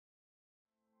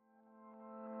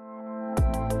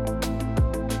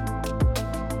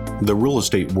The real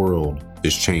estate world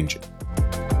is changing.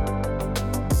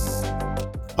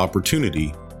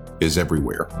 Opportunity is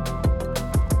everywhere.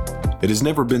 It has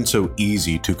never been so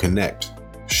easy to connect,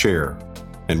 share,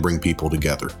 and bring people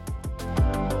together.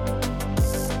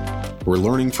 We're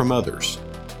learning from others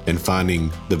and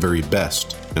finding the very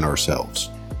best in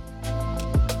ourselves.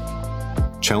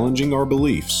 Challenging our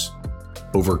beliefs,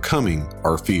 overcoming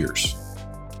our fears,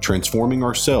 transforming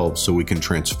ourselves so we can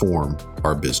transform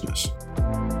our business.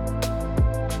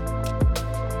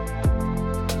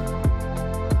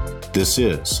 This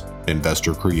is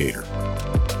Investor Creator.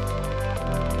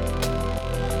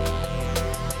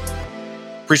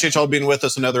 Appreciate y'all being with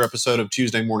us. Another episode of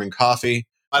Tuesday Morning Coffee.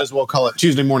 Might as well call it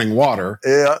Tuesday Morning Water.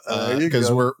 Yeah,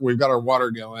 because we've got our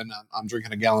water going. I'm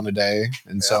drinking a gallon a day,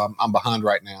 and so I'm behind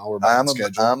right now. We're behind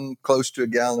schedule. I'm close to a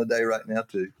gallon a day right now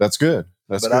too. That's good.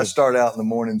 But I start out in the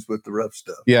mornings with the rough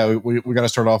stuff. Yeah, we got to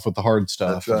start off with the hard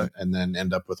stuff, That's right. and then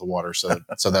end up with the water. So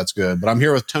that's good. But I'm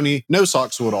here with Tony No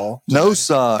Socks Woodall. No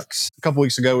Socks. A couple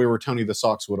weeks ago, we were Tony the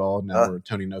Socks Woodall. Now we're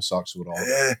Tony No Socks Woodall.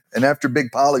 Yeah. And after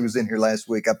Big Polly was in here last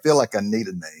week, I feel like I need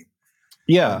a name.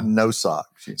 Yeah. No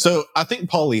Socks. You know? So I think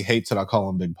Paulie hates it. I call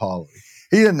him Big Paulie.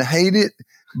 He didn't hate it,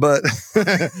 but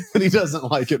but he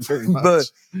doesn't like it very much. But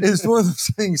it's one of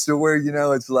those things to where,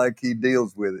 it's like he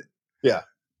deals with it. Yeah.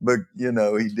 But,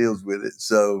 he deals with it.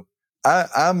 So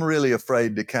I'm really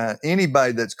afraid to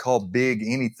anybody that's called big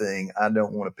anything, I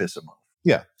don't want to piss him off.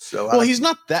 Yeah. So he's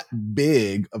not that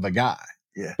big of a guy.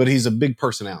 Yeah. But he's a big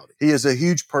personality. He is a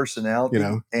huge personality.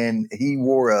 And he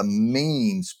wore a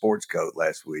mean sports coat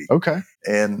last week. Okay.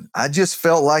 And I just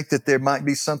felt like that there might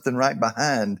be something right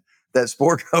behind that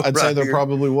sport coat. I'd say there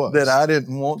probably was. That I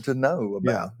didn't want to know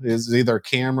about. Yeah. It's either a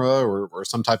camera or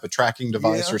some type of tracking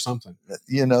device or something.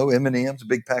 M&M's, a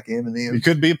big pack of M&M's. It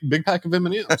could be a big pack of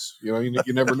M&M's. You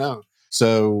never know.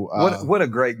 So what a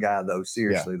great guy though.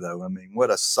 Seriously though. I mean, what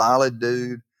a solid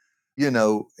dude.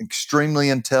 Extremely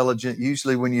intelligent.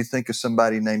 Usually when you think of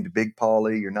somebody named Big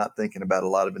Paulie, you're not thinking about a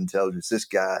lot of intelligence. This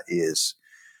guy is,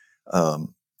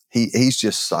 he's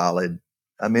just solid.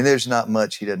 I mean, there's not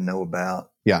much he doesn't know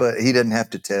about, but he doesn't have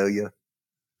to tell you.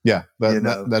 Yeah,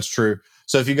 that's true.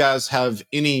 So if you guys have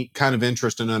any kind of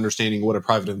interest in understanding what a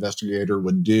private investigator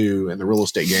would do in the real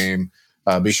estate game,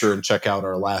 be sure and check out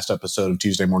our last episode of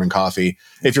Tuesday Morning Coffee.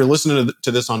 If you're listening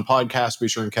to this on podcast, be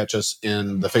sure and catch us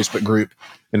in the Facebook group,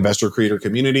 Investor Creator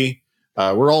Community.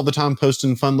 We're all the time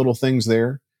posting fun little things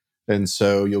there. And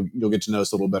so you'll get to know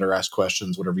us a little better, ask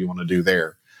questions, whatever you want to do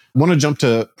there. I want to jump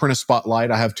to Apprentice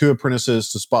Spotlight. I have 2 apprentices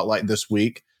to spotlight this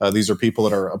week. These are people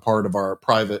that are a part of our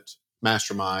private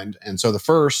mastermind. And so the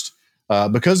first,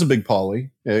 because of Big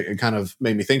Paulie, it kind of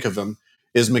made me think of him,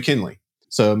 is McKinley.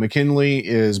 So McKinley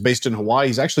is based in Hawaii.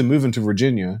 He's actually moving to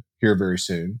Virginia here very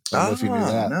soon. I don't know if you knew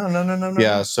that. No.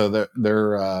 Yeah, so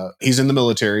he's in the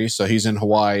military, so he's in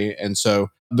Hawaii. And so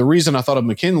the reason I thought of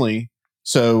McKinley,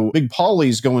 so Big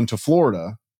Paulie's going to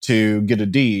Florida to get a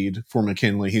deed for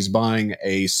McKinley. He's buying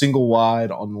a single wide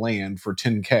on land for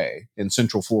 $10K in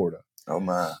Central Florida. Oh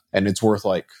my. And it's worth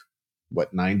like,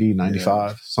 90,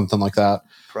 95, something like that.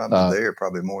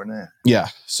 Probably more than that. Yeah,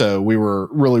 so we were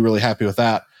really, really happy with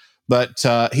that. But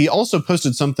he also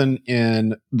posted something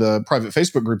in the private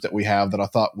Facebook group that we have that I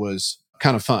thought was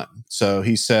kind of fun. So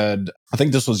he said, I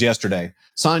think this was yesterday,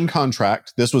 signed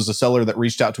contract. This was a seller that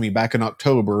reached out to me back in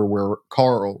October where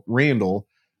Carl Randall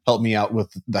helped me out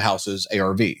with the house's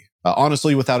ARV.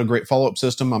 Honestly, without a great follow-up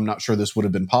system, I'm not sure this would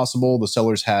have been possible. The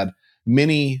sellers had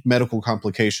many medical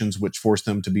complications, which forced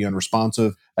them to be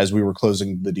unresponsive as we were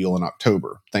closing the deal in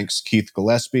October. Thanks, Keith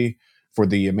Gillespie, for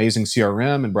the amazing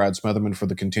CRM and Brad Smotherman for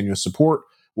the continuous support.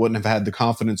 Wouldn't have had the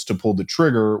confidence to pull the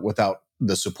trigger without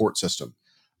the support system.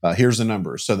 Here's the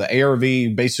numbers. So the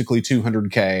ARV, basically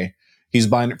 $200K. He's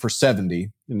buying it for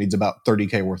 $70 and needs about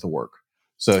 $30K worth of work.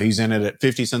 So he's in it at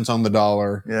 50 cents on the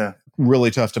dollar. Yeah. Really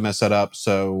tough to mess that up.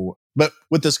 So, but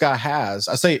what this guy has,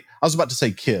 I was about to say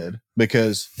kid,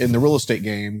 because in the real estate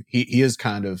game, he is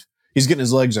he's getting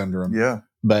his legs under him. Yeah.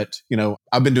 But,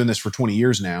 I've been doing this for 20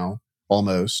 years now.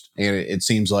 Almost. And it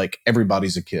seems like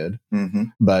everybody's a kid,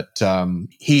 but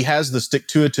he has the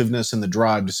stick-to-itiveness and the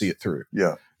drive to see it through.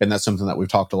 Yeah. And that's something that we've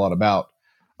talked a lot about.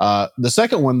 The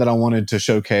second one that I wanted to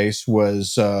showcase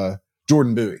was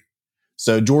Jordan Bowie.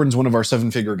 So Jordan's one of our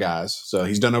 7-figure guys. So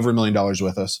he's done over $1 million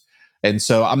with us. And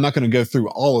so I'm not going to go through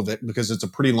all of it because it's a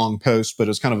pretty long post, but it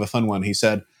was kind of a fun one. He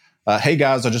said, hey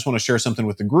guys, I just want to share something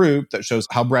with the group that shows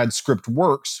how Brad's script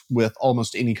works with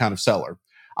almost any kind of seller.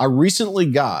 I recently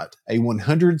got a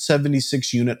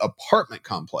 176 unit apartment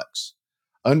complex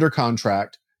under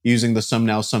contract using the some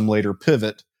now, some later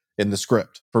pivot in the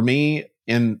script. For me,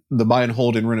 in the buy and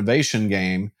hold and renovation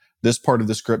game, this part of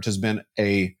the script has been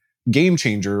a game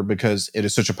changer because it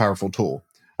is such a powerful tool.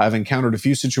 I've encountered a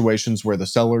few situations where the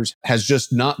sellers has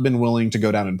just not been willing to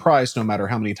go down in price, no matter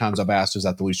how many times I've asked, is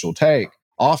that the least you'll take?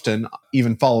 Often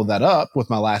even follow that up with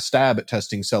my last stab at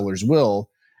testing sellers'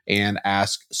 will and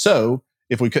ask, so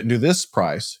if we couldn't do this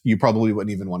price, you probably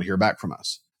wouldn't even want to hear back from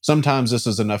us. Sometimes this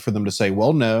is enough for them to say,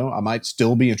 well, no, I might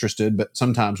still be interested, but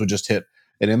sometimes we just hit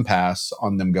an impasse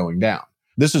on them going down.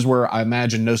 This is where I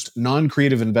imagine most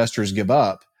non-creative investors give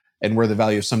up, and where the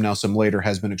value of Some Now, Some Later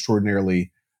has been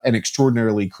an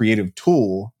extraordinarily creative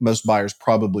tool most buyers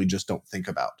probably just don't think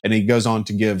about. And he goes on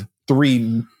to give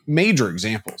 3 major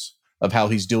examples of how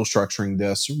he's deal structuring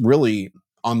this really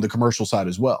on the commercial side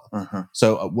as well.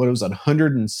 So what was that,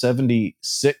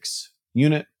 176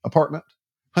 unit apartment?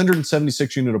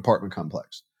 176 unit apartment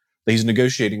complex that he's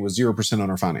negotiating with 0%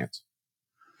 owner finance.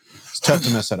 It's tough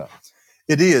to mess that up.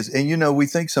 It is. And, we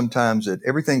think sometimes that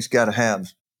everything's got to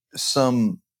have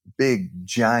some big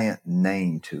giant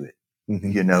name to it,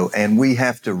 and we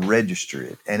have to register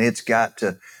it. And it's got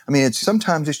to,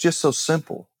 sometimes it's just so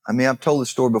simple. I've told the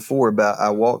story before about I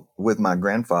walked with my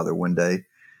grandfather one day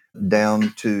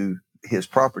down to his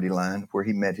property line where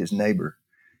he met his neighbor.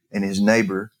 And his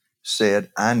neighbor said,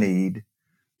 I need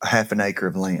a half an acre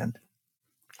of land.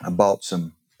 I bought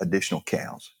some additional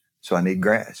cows, so I need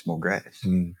more grass.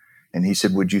 And he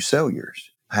said, would you sell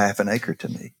yours, half an acre, to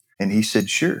me? And he said,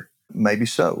 sure, maybe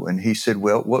so. And he said,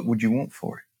 well, what would you want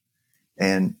for it?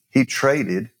 And he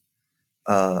traded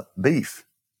beef.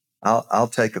 I'll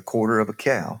take a quarter of a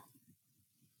cow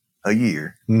a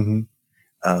year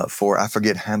for I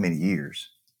forget how many years.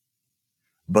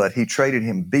 But he traded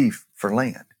him beef for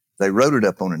land. They wrote it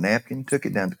up on a napkin, took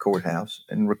it down to the courthouse,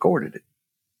 and recorded it.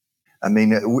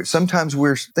 Sometimes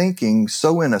we're thinking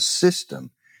so in a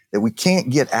system that we can't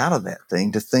get out of that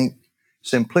thing to think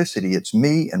simplicity. It's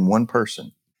me and one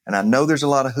person. And I know there's a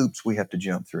lot of hoops we have to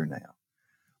jump through now,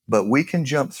 but we can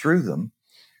jump through them.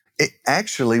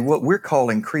 Actually, what we're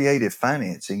calling creative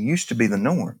financing used to be the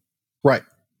norm. Right.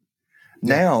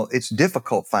 Now it's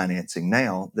difficult financing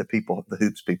now that the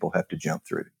hoops people have to jump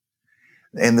through.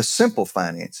 And the simple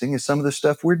financing is some of the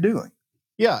stuff we're doing.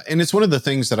 Yeah. And it's one of the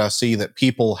things that I see that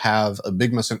people have a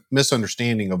big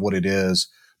misunderstanding of what it is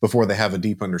before they have a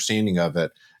deep understanding of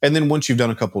it. And then once you've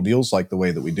done a couple deals like the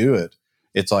way that we do it,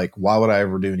 it's like, why would I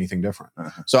ever do anything different?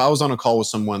 So I was on a call with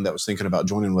someone that was thinking about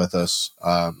joining with us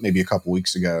maybe a couple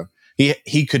weeks ago.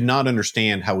 He could not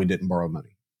understand how we didn't borrow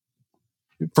money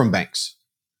from banks.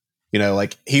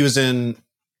 He was in,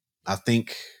 I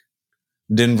think,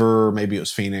 Denver, maybe it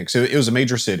was Phoenix. It was a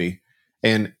major city.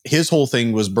 And his whole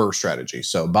thing was BRRRR strategy.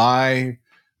 So buy,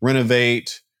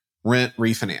 renovate, rent,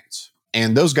 refinance.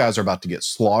 And those guys are about to get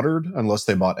slaughtered unless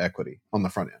they bought equity on the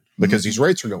front end because these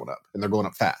rates are going up and they're going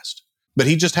up fast. But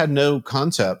he just had no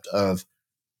concept of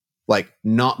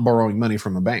not borrowing money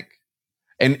from a bank.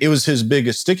 And it was his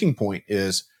biggest sticking point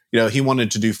is, he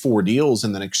wanted to do 4 deals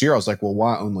in the next year. I was like, well,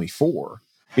 why only 4?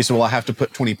 He said, well, I have to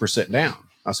put 20% down.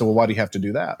 I said, well, why do you have to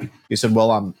do that? He said,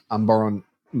 well, I'm borrowing,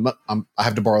 I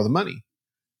have to borrow the money.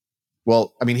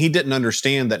 Well, he didn't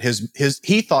understand that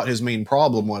he thought his main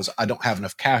problem was I don't have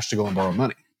enough cash to go and borrow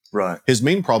money. Right. His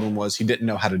main problem was he didn't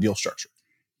know how to deal structure.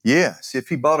 Yes. If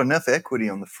he bought enough equity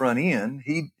on the front end,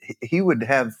 he would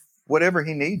have whatever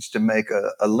he needs to make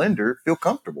a lender feel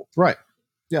comfortable. Right.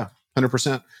 Yeah.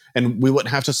 100%. And we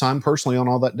wouldn't have to sign personally on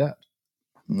all that debt.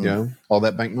 All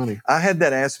that bank money. I had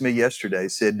that asked me yesterday.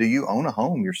 Said, do you own a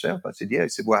home yourself? I said, yeah. He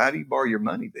said, well, how do you borrow your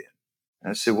money then?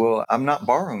 And I said, well, I'm not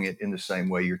borrowing it in the same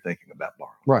way you're thinking about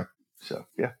borrowing. Right. So,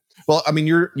 yeah. Well,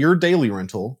 your daily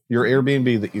rental, your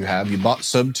Airbnb that you bought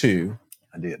sub 2.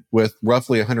 I did. With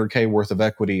roughly $100K worth of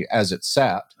equity as it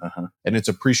sat. And it's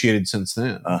appreciated since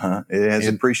then. It has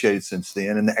appreciated since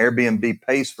then. And the Airbnb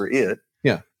pays for it.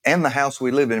 Yeah. And the house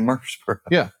we live in Murfreesboro.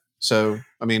 Yeah. So,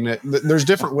 there's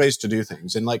different ways to do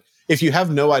things. And if you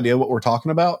have no idea what we're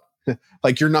talking about,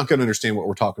 you're not going to understand what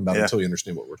we're talking about until you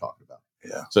understand what we're talking about.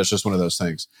 Yeah. So it's just one of those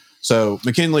things. So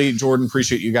McKinley, Jordan,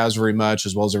 appreciate you guys very much,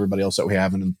 as well as everybody else that we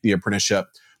have in the apprenticeship.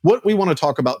 What we want to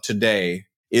talk about today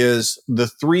is the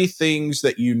 3 things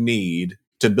that you need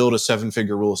to build a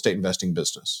 7-figure real estate investing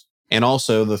business. And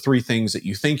also the 3 things that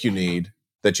you think you need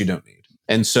that you don't need.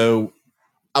 And so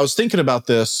I was thinking about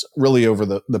this really over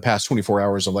the past 24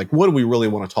 hours of what do we really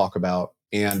want to talk about?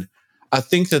 And I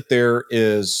think that there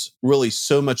is really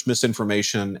so much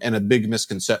misinformation and a big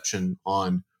misconception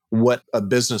on what a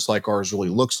business like ours really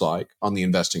looks like on the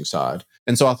investing side.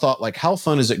 And so I thought, how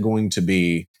fun is it going to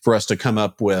be for us to come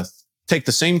up with, take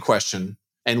the same question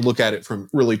and look at it from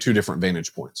really 2 different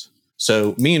vantage points.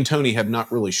 So me and Tony have not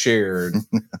really shared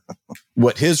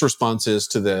what his response is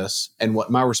to this and what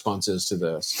my response is to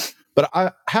this. But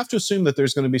I have to assume that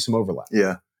there's going to be some overlap.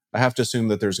 Yeah. I have to assume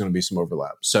that there's going to be some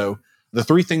overlap. So the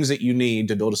 3 things that you need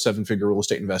to build a 7-figure real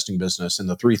estate investing business and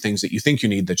the 3 things that you think you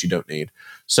need that you don't need.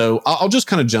 So I'll just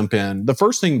kind of jump in. The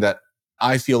first thing that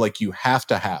I feel like you have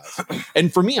to have,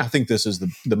 and for me, I think this is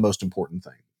the most important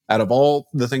thing. Out of all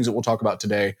the things that we'll talk about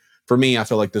today, for me, I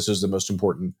feel like this is the most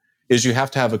important, is you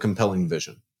have to have a compelling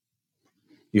vision.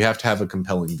 You have to have a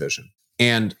compelling vision.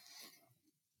 And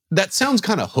that sounds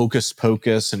kind of hocus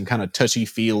pocus and kind of touchy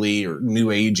feely or new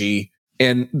agey.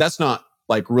 And that's not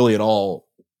like really at all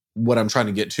what I'm trying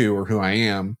to get to or who I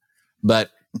am.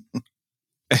 But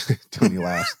Tony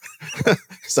laughs.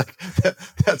 It's like,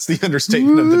 that's the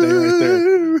understatement of the day right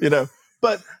there, you know?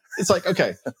 But it's like,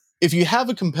 okay, if you have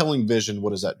a compelling vision,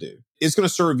 what does that do? It's going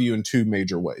to serve you in 2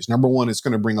 major ways. Number one, it's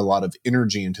going to bring a lot of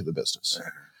energy into the business.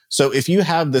 So if you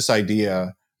have this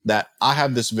idea that I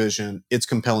have this vision, it's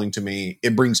compelling to me,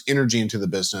 it brings energy into the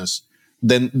business,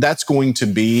 then that's going to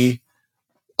be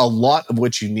a lot of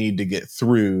what you need to get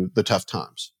through the tough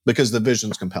times because the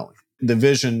vision's compelling. The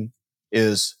vision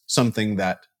is something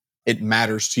that it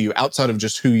matters to you outside of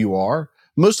just who you are.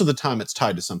 Most of the time it's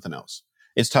tied to something else.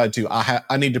 It's tied to,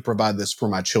 I need to provide this for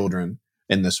my children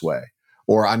in this way,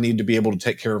 or I need to be able to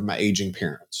take care of my aging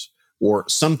parents, or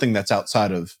something that's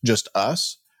outside of just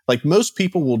us. Like most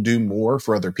people will do more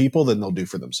for other people than they'll do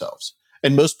for themselves.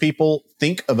 And most people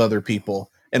think of other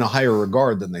people in a higher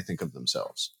regard than they think of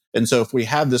themselves. And so if we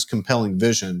have this compelling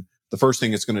vision, the first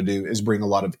thing it's going to do is bring a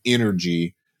lot of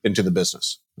energy into the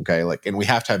business. Okay. And we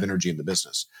have to have energy in the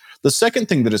business. The second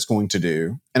thing that it's going to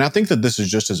do, and I think that this is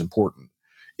just as important,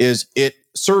 is it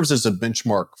serves as a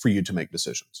benchmark for you to make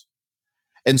decisions.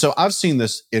 And so I've seen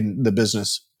this in the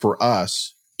business for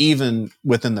us, even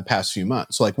within the past few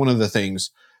months. Like one of the things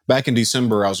back in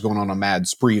December, I was going on a mad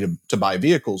spree to buy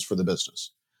vehicles for the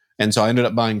business. And so I ended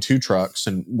up buying 2 trucks,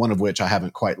 and one of which I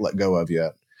haven't quite let go of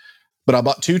yet. But I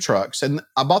bought 2 trucks, and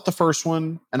I bought the first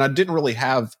one, and I didn't really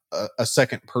have a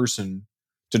second person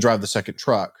to drive the second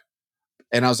truck.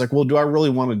 And I was like, well, do I really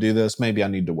want to do this? Maybe I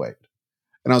need to wait.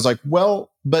 And I was like, well,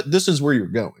 but this is where you're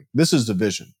going. This is the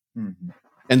vision. Mm-hmm.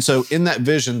 And so in that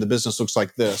vision, the business looks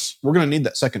like this. We're going to need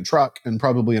that second truck and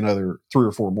probably another 3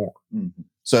 or 4 more. Mm-hmm.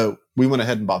 So we went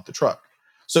ahead and bought the truck.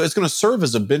 So it's going to serve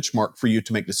as a benchmark for you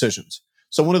to make decisions.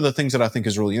 So one of the things that I think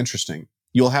is really interesting,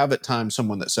 you'll have at times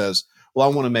someone that says, well,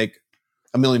 I want to make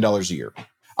 $1 million a year.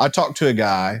 I talked to a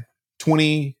guy,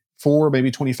 24,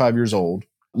 maybe 25 years old,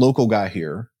 local guy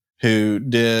here, who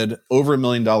did over $1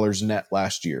 million net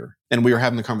last year. And we were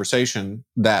having the conversation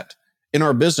that in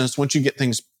our business, once you get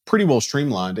things pretty well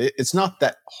streamlined, it's not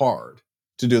that hard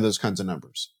to do those kinds of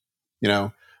numbers, you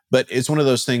know, but it's one of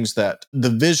those things that the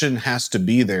vision has to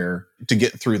be there to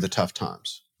get through the tough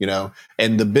times, you know,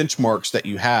 and the benchmarks that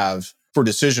you have for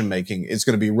decision making, it's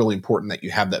going to be really important that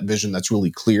you have that vision that's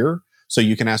really clear so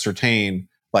you can ascertain,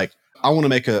 like, I want to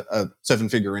make a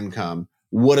 7-figure income.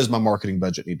 What does my marketing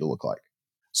budget need to look like?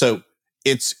 So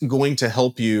it's going to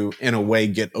help you in a way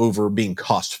get over being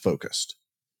cost focused.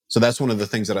 So that's one of the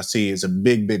things that I see is a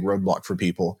big, big roadblock for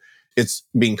people. It's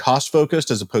being cost focused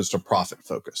as opposed to profit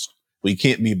focused. Well, you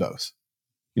can't be both.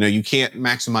 You know, you can't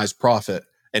maximize profit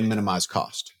and minimize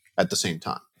cost at the same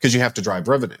time because you have to drive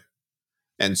revenue.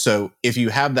 And so if you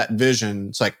have that vision,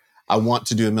 it's like, I want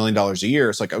to do $1 million a year.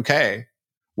 It's like, okay,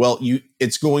 well,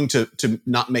 it's going to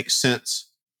not make sense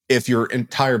if your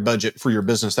entire budget for your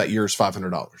business that year is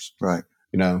 $500. Right.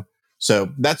 You know, so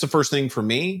that's the first thing for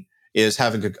me is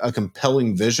having a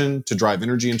compelling vision to drive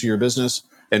energy into your business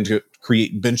and to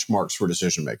create benchmarks for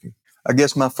decision making. I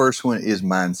guess my first one is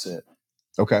mindset.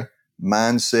 Okay.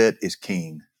 Mindset is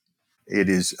king. It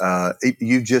is,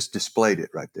 you just displayed it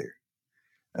right there.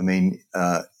 I mean,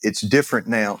 it's different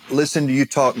now. Listen to you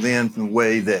talk then from the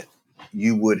way that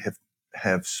you would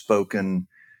have spoken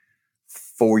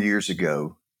 4 years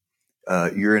ago.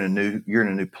 You're in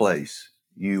a new place.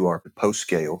 You are post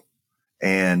scale.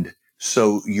 And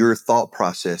so your thought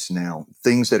process now,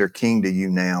 things that are king to you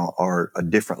now are a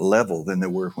different level than they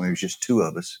were when it was just 2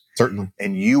 of us. Certainly.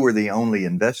 And you were the only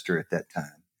investor at that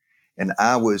time. And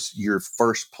I was your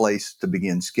first place to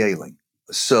begin scaling.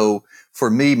 So for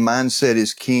me, mindset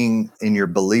is king in your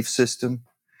belief system.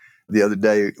 The other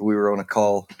day we were on a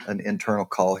call, an internal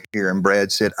call here, and Brad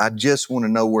said, I just want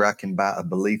to know where I can buy a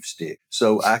belief stick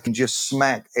so I can just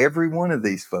smack every one of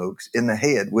these folks in the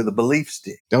head with a belief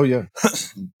stick. Oh, yeah.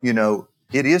 You know,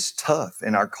 it is tough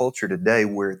in our culture today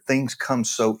where things come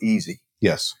so easy.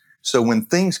 Yes. So when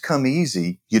things come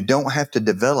easy, you don't have to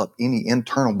develop any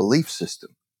internal belief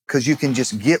system because you can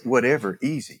just get whatever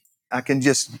easy. I can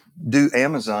just do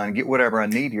Amazon and get whatever I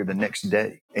need here the next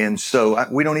day. And so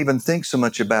we don't even think so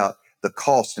much about the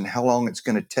cost and how long it's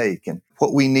going to take and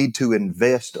what we need to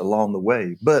invest along the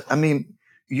way. But I mean,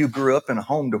 you grew up in a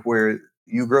home to where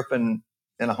you grew up in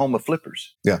a home of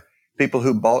flippers. Yeah. People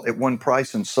who bought at one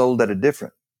price and sold at a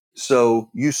different. So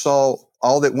you saw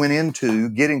all that went into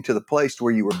getting to the place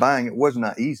where you were buying. It was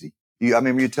not easy. I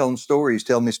remember you telling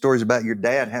me stories about your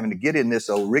dad having to get in this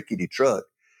old rickety truck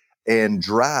and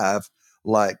drive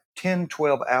like 10,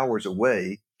 12 hours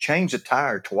away, change a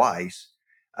tire twice.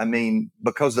 I mean,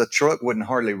 because the truck wouldn't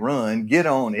hardly run, get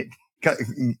on it,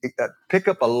 pick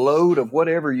up a load of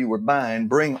whatever you were buying,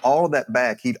 bring all of that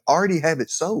back. He'd already have it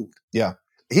sold. Yeah.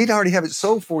 He'd already have it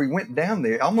sold before he went down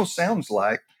there. It almost sounds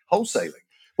like wholesaling.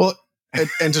 Well,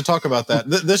 and to talk about that,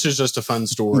 this is just a fun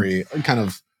story, kind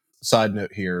of side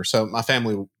note here. So my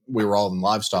family, we were all in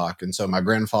livestock. And so my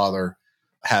grandfather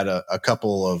had a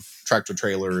couple of tractor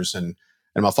trailers and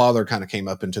my father kind of came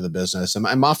up into the business.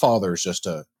 And my father is just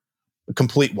a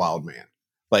complete wild man.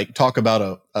 Like talk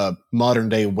about a modern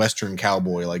day Western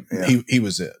cowboy. Like he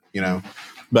was it, you know.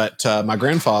 But my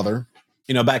grandfather,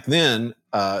 you know, back then,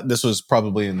 this was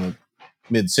probably in the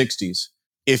mid 60s.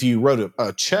 If you wrote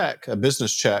a check, a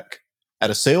business check at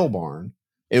a sale barn,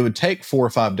 it would take 4 or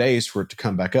 5 days for it to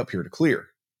come back up here to clear.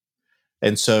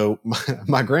 And so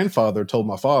my grandfather told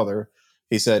my father,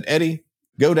 he said, Eddie,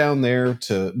 go down there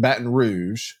to Baton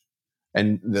Rouge,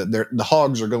 and the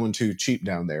hogs are going too cheap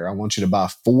down there. I want you to buy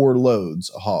 4 loads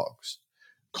of hogs.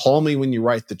 Call me when you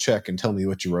write the check and tell me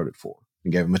what you wrote it for.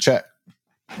 And gave him a check.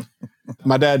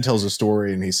 My dad tells a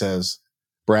story and he says,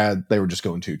 Brad, they were just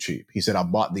going too cheap. He said, I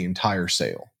bought the entire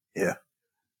sale. Yeah.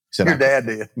 He said, Your dad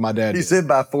did. My dad He said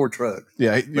buy 4 trucks.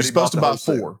 Yeah, you're supposed to buy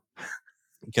 4.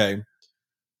 Okay.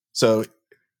 So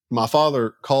my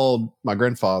father called my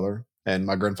grandfather, and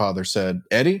my grandfather said,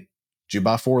 Eddie, did you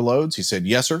buy 4 loads? He said,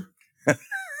 yes, sir.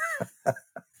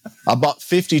 I bought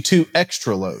 52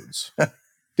 extra loads.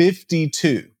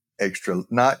 52. Extra,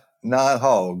 not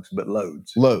hogs, but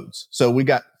loads. Loads. So we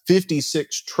got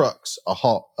 56 trucks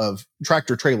of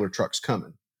tractor trailer trucks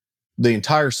coming. The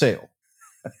entire sale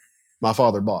my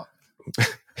father bought.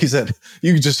 He said,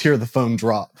 you could just hear the phone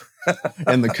drop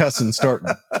and the cussing starting.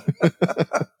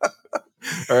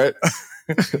 All right.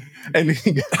 And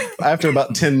after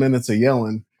about 10 minutes of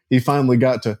yelling, he finally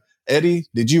got to, Eddie,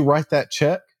 did you write that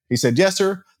check? He said, yes,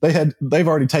 sir. They've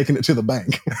already taken it to the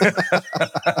bank.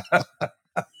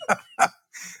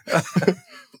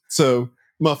 So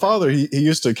my father, he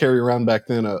used to carry around back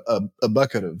then a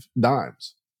bucket of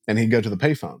dimes, and he'd go to the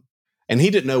payphone, and he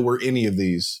didn't know where any of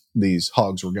these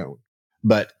hogs were going.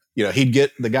 But, you know, he'd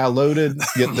get the guy loaded,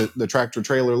 get the tractor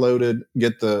trailer loaded,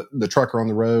 get the trucker on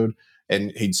the road,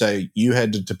 and he'd say, you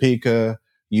head to Topeka,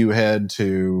 you head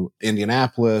to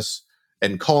Indianapolis,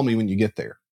 and call me when you get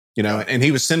there. You know, and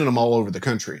he was sending them all over the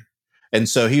country. And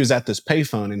so he was at this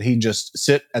payphone, and he'd just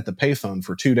sit at the payphone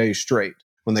for 2 days straight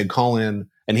when they'd call in,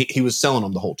 and he was selling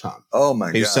them the whole time. Oh my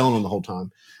God. He was selling them the whole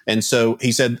time. And so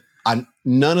he said,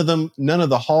 none of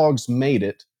the hogs made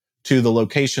it to the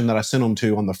location that I sent them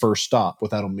to on the first stop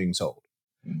without them being sold.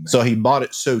 Man. So he bought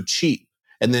it so cheap,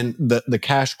 and then the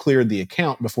cash cleared the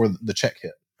account before the check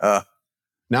hit.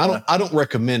 Now I don't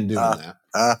recommend doing that.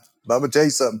 But I'm going to tell you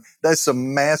something. That's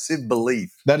some massive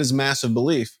belief. That is massive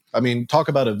belief. I mean, talk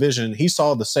about a vision. He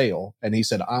saw the sale and he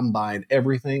said, I'm buying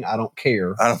everything. I don't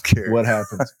care. What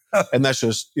happens. And that's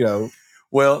just, you know.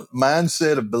 Well,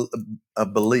 mindset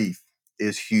of belief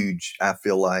is huge, I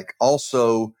feel like.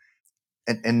 Also,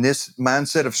 and this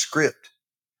mindset of script.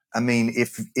 I mean,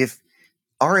 if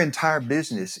our entire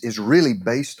business is really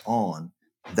based on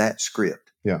that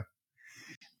script. Yeah.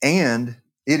 And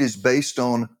it is based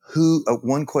on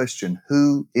one question,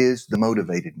 who is the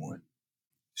motivated one?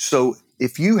 So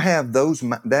if you have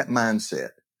that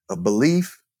mindset of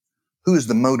belief, who is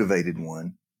the motivated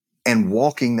one, and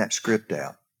walking that script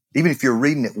out, even if you're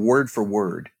reading it word for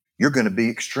word, you're going to be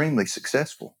extremely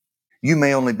successful. You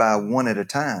may only buy 1 at a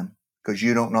time because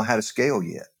you don't know how to scale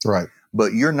yet. Right.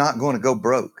 But you're not going to go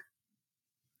broke.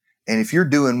 And if you're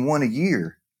doing 1 a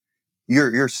year,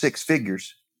 you're 6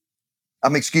 figures.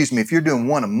 If you're doing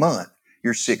 1 a month,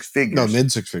 you're 6 figures. No,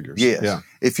 mid 6 figures. Yes. Yeah.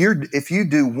 If you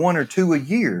do 1 or 2 a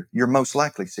year, you're most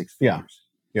likely 6 figures.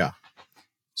 Yeah.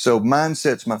 So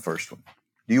mindset's my first one.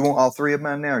 Do you want all 3 of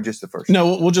mine now or just the first?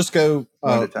 No, we'll just go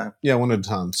 1 at a time. Yeah, 1 at a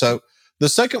time. So the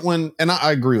second one, and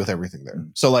I agree with everything there.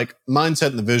 So like mindset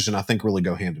and the vision, I think really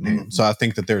go hand in hand. Mm-hmm. So I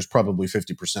think that there's probably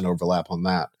 50% overlap on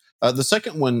that. The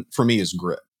second one for me is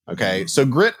grit. Okay. Mm-hmm. So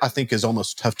grit, I think, is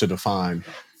almost tough to define,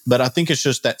 but I think it's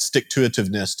just that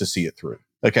stick-to-itiveness to see it through.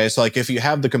 Okay. So like if you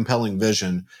have the compelling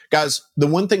vision, guys, the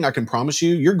one thing I can promise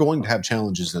you, you're going to have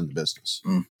challenges in the business.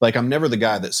 Like I'm never the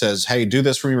guy that says, hey, do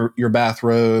this from your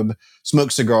bathrobe,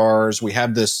 smoke cigars. We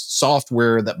have this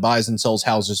software that buys and sells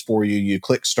houses for you. You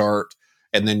click start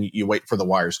and then you wait for the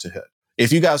wires to hit.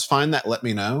 If you guys find that, let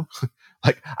me know.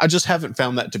 Like I just haven't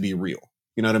found that to be real.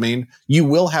 You know what I mean? You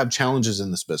will have challenges in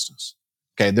this business.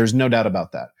 Okay. There's no doubt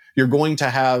about that. You're going to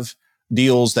have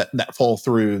deals that fall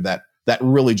through that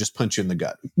really just punch you in the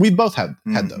gut. We both had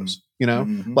those, you know,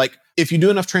 like if you do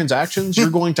enough transactions, you're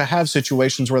going to have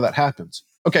situations where that happens.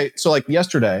 Okay. So like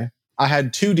yesterday, I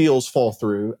had 2 deals fall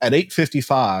through at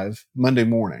 8:55 Monday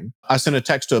morning. I sent a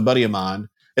text to a buddy of mine.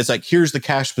 It's like, here's the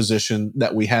cash position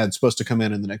that we had supposed to come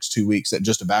in the next 2 weeks that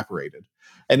just evaporated.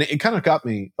 And it kind of got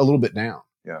me a little bit down.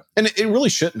 Yeah. And it really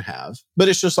shouldn't have, but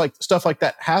it's just like stuff like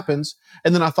that happens.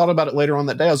 And then I thought about it later on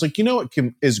that day. I was like, you know what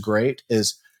is great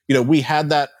is, you know, we had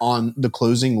that on the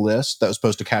closing list that was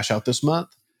supposed to cash out this month.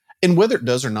 And whether it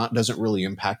does or not doesn't really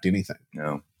impact anything.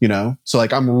 No. You know? So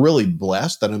like I'm really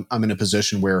blessed that I'm in a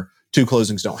position where 2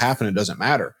 closings don't happen. It doesn't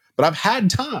matter. But I've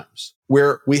had times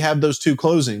where we have those 2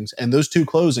 closings and those 2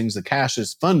 closings, the cash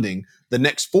is funding the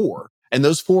next 4 and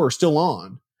those 4 are still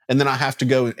on. And then I have to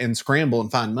go and scramble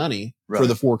and find money for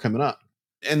the 4 coming up.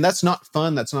 And that's not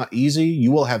fun. That's not easy.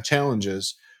 You will have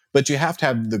challenges, but you have to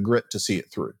have the grit to see it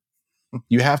through.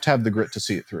 You have to have the grit to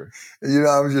see it through. You know,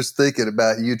 I was just thinking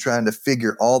about you trying to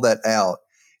figure all that out.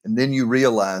 And then you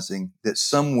realizing that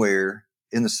somewhere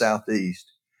in the Southeast,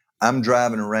 I'm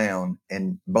driving around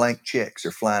and blank checks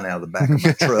are flying out of the back of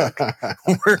my truck.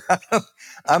 Where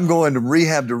I'm going to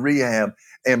rehab.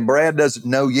 And Brad doesn't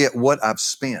know yet what I've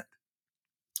spent.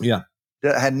 Yeah.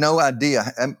 I had no idea.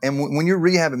 And when you're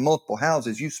rehabbing multiple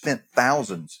houses, you spent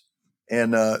thousands.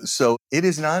 And so it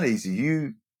is not easy.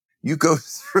 You go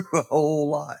through a whole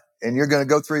lot and you're going to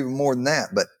go through even more than that.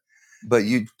 But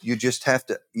you just have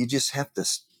to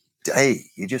stay.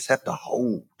 You just have to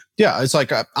hold. Yeah. It's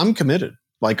like, I'm committed.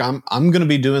 Like I'm going to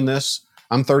be doing this.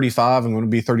 I'm 35. I'm going to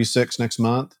be 36 next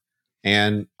month.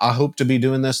 And I hope to be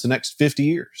doing this the next 50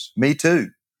 years. Me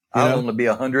too. I'll only be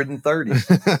 130.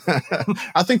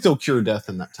 I think they'll cure death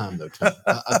in that time, though, Tim.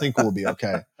 I think we'll be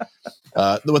okay.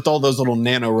 With all those little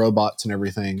nano robots and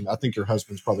everything, I think your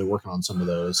husband's probably working on some of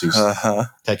those. He's a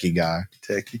techie guy.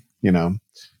 Techie. You know.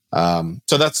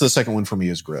 So that's the second one for me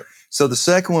is grit. So the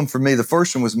second one for me, the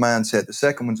first one was mindset. The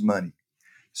second one's money.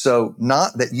 So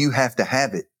not that you have to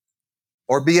have it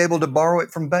or be able to borrow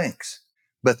it from banks,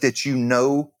 but that you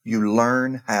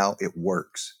learn how it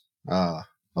works. I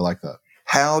like that.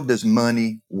 How does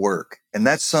money work? And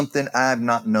that's something I've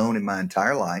not known in my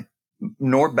entire life,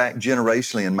 nor back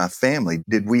generationally in my family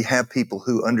did we have people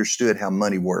who understood how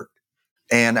money worked.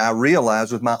 And I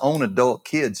realized with my own adult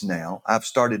kids now, I've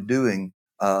started doing,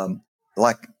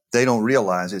 like they don't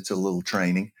realize it's a little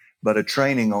training, but a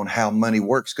training on how money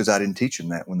works because I didn't teach them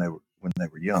that when they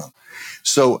were young.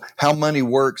 So how money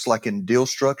works, like in deal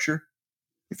structure.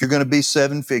 If you're going to be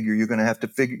 7-figure, you're going to have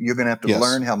to Yes.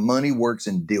 learn how money works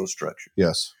in deal structure.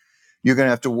 Yes. You're going to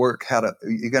have to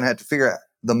you're going to have to figure out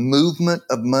the movement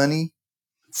of money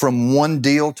from one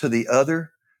deal to the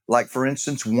other. Like for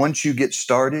instance, once you get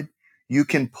started, you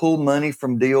can pull money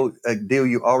from a deal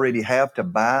you already have to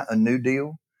buy a new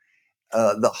deal.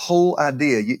 The whole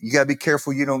idea, you got to be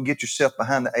careful you don't get yourself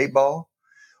behind the 8 ball.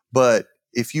 But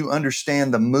if you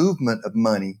understand the movement of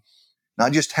money,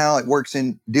 not just how it works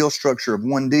in deal structure of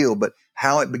one deal, but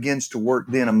how it begins to work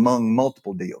then among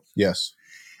multiple deals. Yes.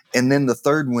 And then the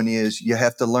third one is you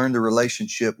have to learn the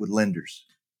relationship with lenders.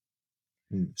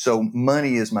 So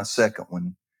money is my second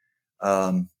one.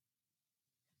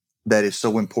 That is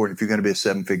so important if you're going to be a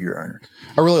 7-figure earner.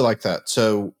 I really like that.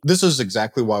 So this is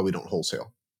exactly why we don't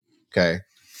wholesale. Okay.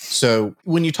 So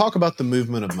when you talk about the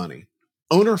movement of money,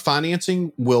 owner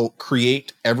financing will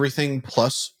create everything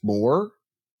plus more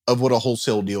of what a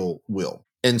wholesale deal will.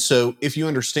 And so if you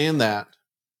understand that,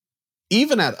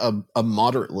 even at a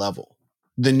moderate level,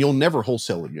 then you'll never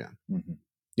wholesale again. Mm-hmm.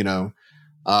 You know,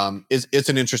 it's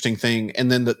an interesting thing.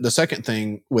 And then the second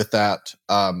thing with that,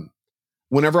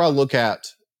 whenever I look at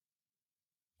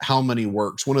how money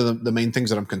works, one of the main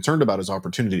things that I'm concerned about is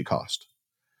opportunity cost.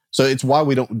 So it's why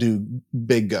we don't do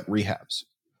big gut rehabs.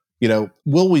 You know,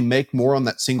 will we make more on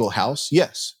that single house?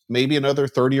 Yes, maybe another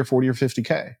 30 or 40 or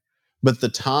 50K. But the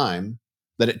time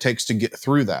that it takes to get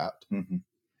through that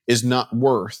is not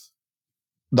worth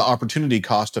the opportunity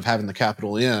cost of having the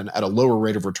capital in at a lower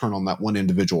rate of return on that one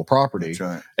individual property. That's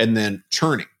right. And then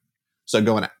churning. So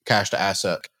going cash to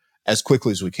asset as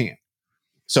quickly as we can.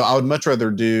 So I would much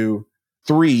rather do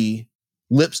 3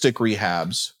 lipstick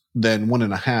rehabs than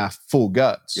 1.5 full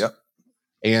guts. Yep.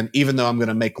 And even though I'm going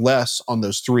to make less on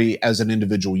those 3 as an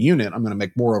individual unit, I'm going to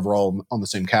make more overall on the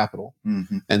same capital.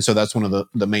 Mm-hmm. And so that's one of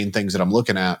the main things that I'm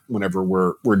looking at whenever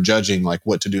we're judging like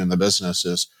what to do in the business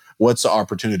is what's the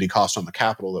opportunity cost on the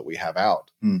capital that we have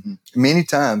out. Mm-hmm. Many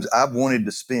times I've wanted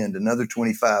to spend another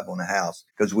 25 on a house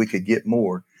because we could get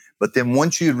more. But then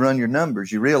once you'd run your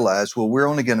numbers, you realize, well, we're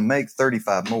only going to make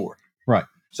 35 more. Right.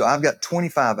 So I've got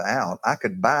 25 out. I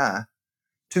could buy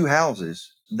 2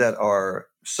 houses that are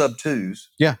sub 2s.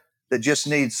 Yeah. That just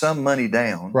need some money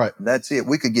down. Right. That's it.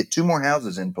 We could get 2 more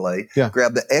houses in play. Yeah.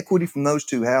 Grab the equity from those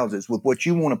 2 houses with what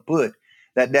you want to put,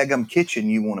 that daggum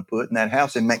kitchen you want to put in that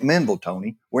house in McMinnville,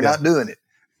 Tony. We're not doing it.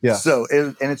 Yeah. So,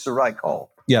 and it's the right call.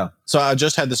 Yeah. So I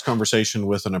just had this conversation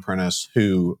with an apprentice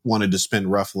who wanted to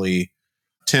spend roughly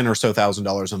 $10,000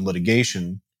 or so in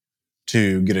litigation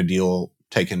to get a deal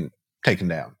taken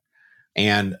down.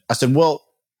 And I said, well,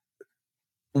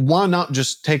 why not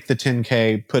just take the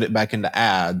 10K, put it back into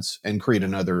ads and create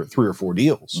another 3 or 4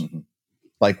 deals? Mm-hmm.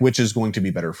 Like, which is going to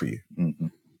be better for you? Mm-hmm.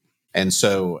 And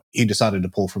so he decided to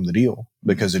pull from the deal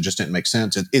because it just didn't make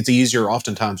sense. It's easier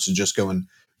oftentimes to just go and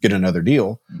get another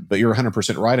deal, but you're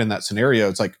 100% right in that scenario.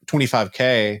 It's like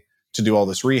 $25K to do all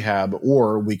this rehab,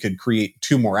 or we could create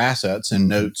 2 more assets and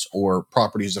notes or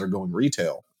properties that are going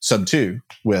retail sub 2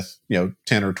 with,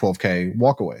 10 or 12K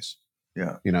walkaways.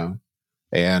 Yeah.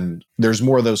 And there's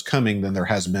more of those coming than there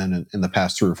has been in the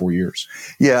past 3 or 4 years.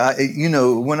 Yeah.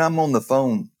 When I'm on the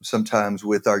phone sometimes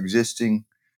with our existing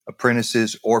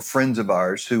apprentices or friends of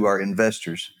ours who are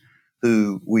investors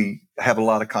who we have a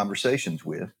lot of conversations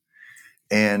with,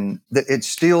 and it's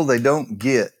still, they don't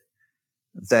get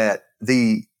that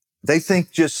they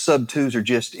think just sub 2s are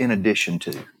just in addition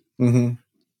to,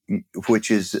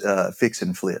 which is fix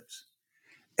and flips.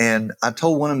 And I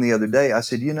told one of them the other day, I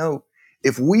said,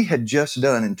 if we had just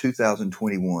done in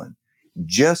 2021,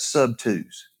 just sub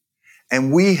 2s,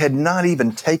 and we had not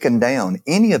even taken down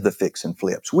any of the fix and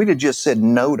flips, we'd have just said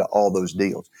no to all those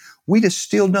deals, we'd have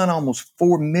still done almost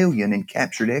 $4 million in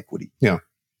captured equity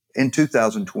in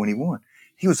 2021.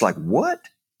 He was like, what?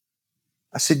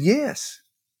 I said, yes.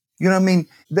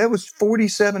 That was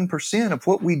 47% of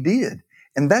what we did.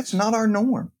 And that's not our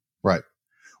norm. Right.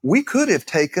 We could have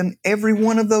taken every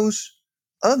one of those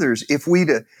others if we'd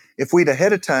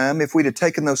ahead of time, if we'd have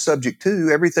taken those subject to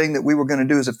everything that we were going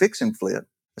to do as a fix and flip.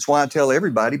 That's why I tell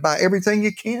everybody, buy everything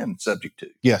you can subject to.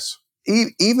 Yes.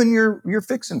 Even your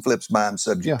fix and flips, buy them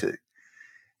subject to.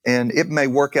 And it may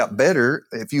work out better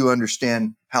if you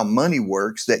understand how money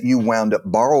works, that you wound up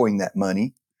borrowing that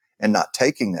money and not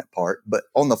taking that part. But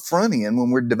on the front end,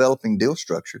 when we're developing deal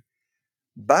structure,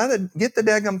 get the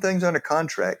daggum things under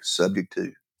contract subject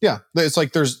to. Yeah. It's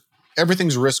like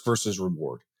everything's risk versus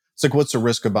reward. It's like, what's the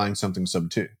risk of buying something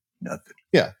sub 2? Nothing.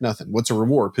 Yeah, nothing. What's a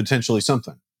reward? Potentially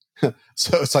something.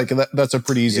 So it's like that's a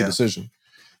pretty easy decision.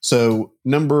 So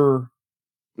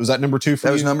was that number 2 for you?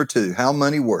 That was number 2. How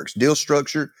money works, deal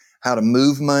structure, how to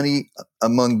move money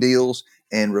among deals,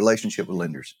 and relationship with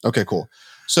lenders. Okay, cool.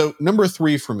 So number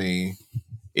 3 for me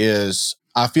is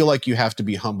I feel like you have to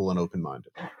be humble and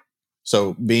open-minded.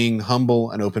 So being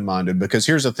humble and open-minded, because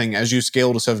here's the thing, as you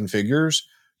scale to 7 figures,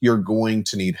 you're going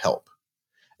to need help.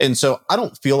 And so I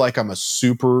don't feel like I'm a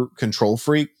super control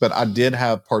freak, but I did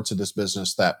have parts of this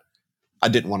business that I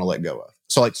didn't want to let go of.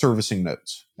 So like servicing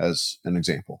notes as an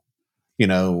example.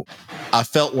 I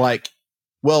felt like,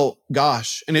 well,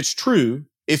 gosh, and it's true,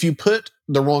 if you put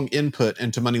the wrong input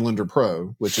into MoneyLender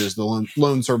Pro, which is the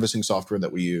loan servicing software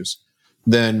that we use,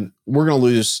 then we're going to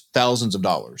lose thousands of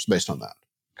dollars based on that.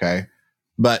 Okay.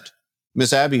 But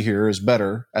Miss Abby here is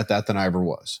better at that than I ever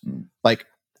was. Like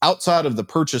outside of the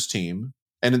purchase team,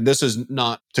 and this is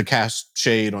not to cast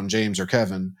shade on James or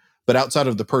Kevin, but outside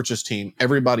of the purchase team,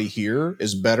 everybody here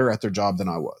is better at their job than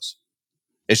I was.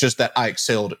 It's just that I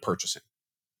excelled at purchasing.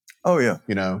 Oh, yeah.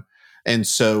 And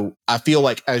so I feel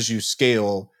like as you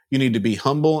scale, you need to be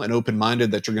humble and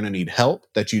open-minded that you're going to need help,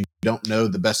 that you don't know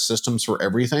the best systems for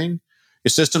everything. Your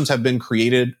systems have been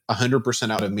created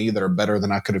 100% out of me that are better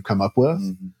than I could have come up with.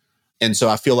 Mm-hmm. And so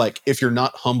I feel like if you're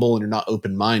not humble and you're not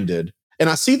open-minded, and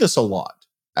I see this a lot,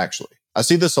 actually. I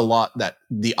see this a lot that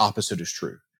the opposite is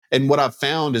true. And what I've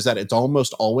found is that it's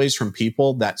almost always from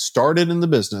people that started in the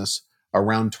business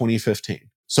around 2015.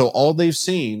 So all they've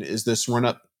seen is this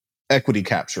run-up equity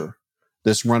capture,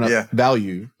 this run-up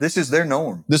value. This is their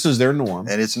norm.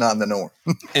 And it's not the norm.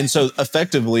 And so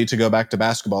effectively, to go back to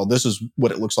basketball, this is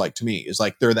what it looks like to me. Is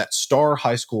like they're that star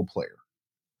high school player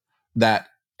that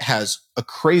has a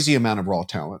crazy amount of raw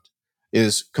talent,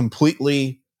 is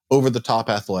completely over the top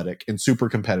athletic and super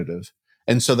competitive.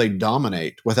 And so they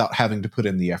dominate without having to put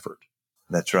in the effort.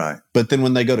 That's right. But then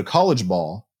when they go to college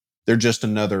ball, They're just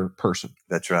another person.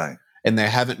 That's right. And they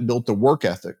haven't built the work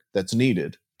ethic that's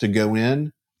needed to go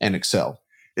in and excel.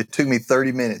 It took me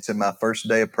 30 minutes in my first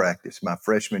day of practice, my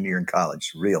freshman year in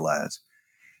college, to realize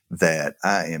that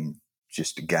I am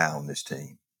just a guy on this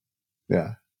team.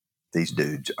 Yeah. These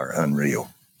dudes are unreal.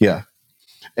 Yeah.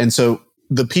 And so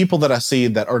the people that I see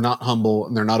that are not humble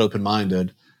and they're not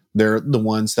open-minded, they're the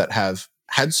ones that have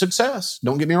had success.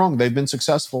 Don't get me wrong. They've been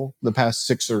successful the past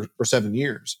 6 or 7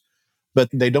 years, but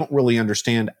they don't really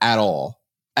understand at all,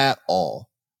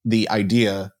 the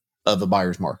idea of a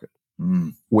buyer's market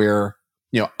where,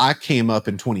 I came up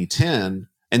in 2010.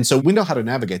 And so we know how to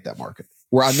navigate that market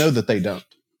where I know that they don't,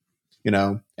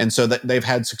 and so that they've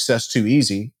had success too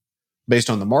easy based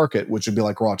on the market, which would be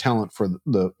like raw talent for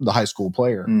the high school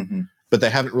player. Mm-hmm. But they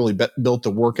haven't really built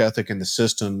the work ethic and the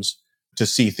systems to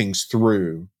see things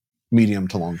through medium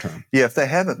to long term. Yeah, if they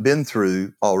haven't been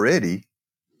through already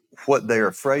what they're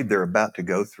afraid they're about to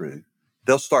go through,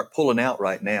 they'll start pulling out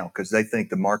right now because they think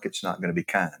the market's not going to be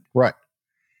kind. Right.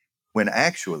 When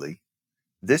actually,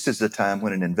 this is the time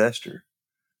when an investor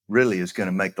really is going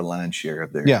to make the lion's share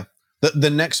of their... Yeah.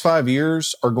 The next 5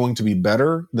 years are going to be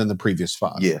better than the previous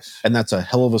 5. Yes. And that's a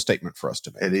hell of a statement for us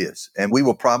to make. It is. And we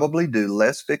will probably do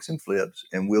less fix and flips,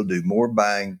 and we'll do more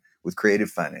buying with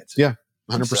creative financing. Yeah,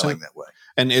 100%. Selling that way.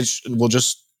 And we'll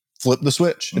just flip the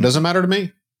switch. Mm-hmm. It doesn't matter to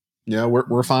me.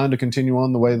 We're fine to continue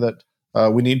on the way that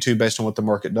we need to based on what the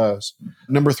market does.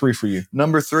 Number 3 for you.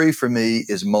 Number 3 for me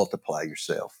is multiply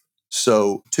yourself.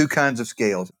 So 2 kinds of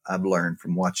scales I've learned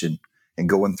from watching and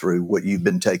going through what you've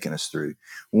been taking us through.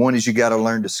 One is you got to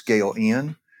learn to scale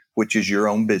in, which is your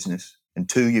own business. And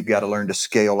 2, you've got to learn to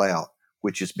scale out,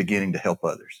 which is beginning to help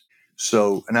others.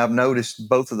 So, and I've noticed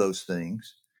both of those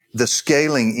things. The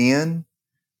scaling in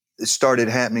started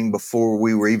happening before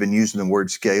we were even using the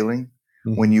word scaling,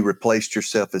 when you replaced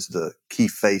yourself as the key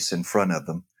face in front of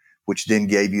them, which then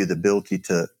gave you the ability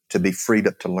to be freed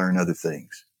up to learn other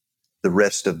things. Put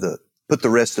the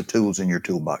rest of the tools in your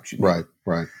toolbox. Right.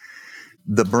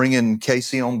 The bringing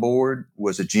Casey on board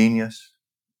was a genius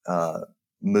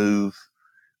move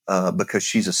because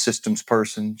she's a systems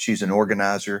person. She's an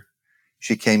organizer.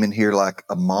 She came in here like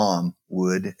a mom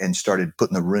would and started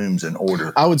putting the rooms in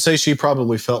order. I would say she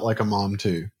probably felt like a mom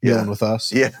too, dealing with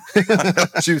us. Yeah.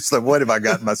 She was like, what have I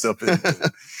gotten myself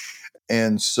into?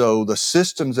 And so the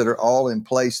systems that are all in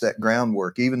place, that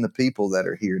groundwork, even the people that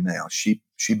are here now, she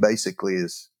basically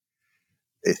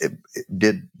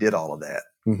did all of that.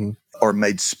 Mm-hmm. Or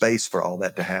made space for all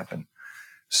that to happen.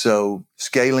 So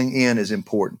scaling in is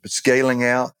important, but scaling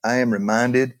out, I am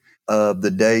reminded of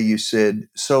the day you said,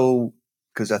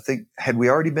 because I think, had we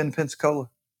already been to Pensacola?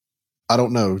 I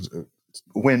don't know.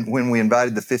 When we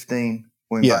invited the 15?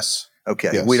 Yes. Okay.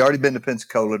 Yes. We'd already been to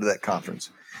Pensacola to that conference.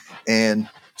 And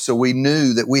so we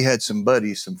knew that we had some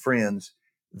buddies, some friends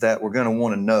that were going to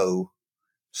want to know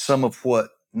some of what,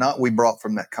 not we brought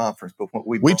from that conference, but what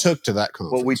we took to that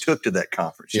conference. What we took to that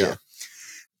conference, yeah.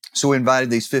 So we invited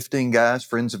these 15 guys,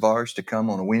 friends of ours, to come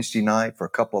on a Wednesday night for a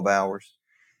couple of hours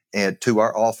and to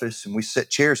our office, and we set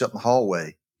chairs up in the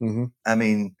hallway. Mm-hmm. I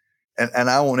mean, and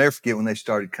I won't ever forget when they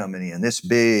started coming in. This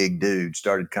big dude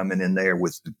started coming in there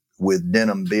with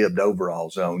denim bibbed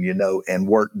overalls on, and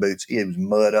work boots. He was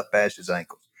mud up past his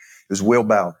ankles. It was Will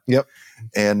Bauer. Yep.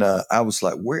 And I was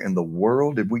like, where in the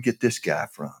world did we get this guy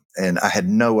from? And I had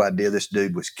no idea this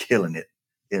dude was killing it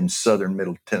in southern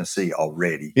middle Tennessee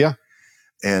already. Yeah.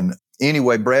 And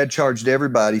anyway, Brad charged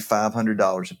everybody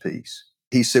 $500 a piece.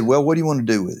 He said, well, what do you want to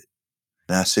do with it?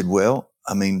 And I said, well,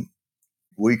 I mean,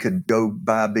 we could go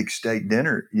buy a big steak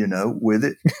dinner, with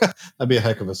it. That'd be a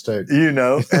heck of a steak.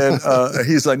 And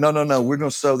he's like, no, we're going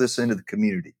to sow this into the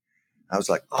community. I was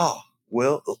like, oh,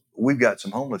 well, we've got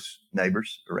some homeless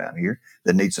neighbors around here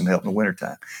that need some help in the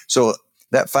wintertime. So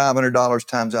that $500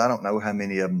 times, I don't know how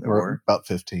many of them there were. About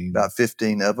 15. About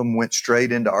 15 of them went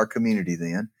straight into our community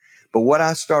then. But what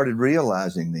I started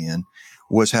realizing then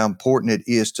was how important it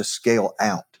is to scale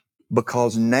out,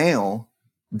 because now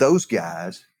those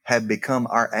guys have become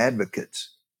our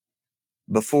advocates.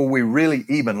 Before we really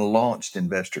even launched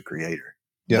Investor Creator,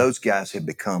 those guys have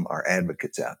become our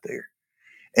advocates out there.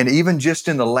 And even just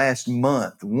in the last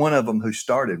month, one of them who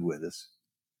started with us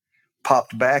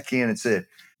popped back in and said,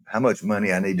 how much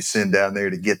money I need to send down there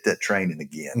to get that training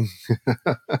again.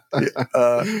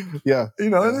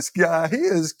 And this guy, he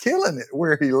is killing it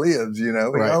where he lives, he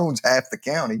owns half the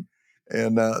county.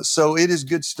 And so it is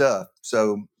good stuff.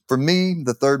 So for me,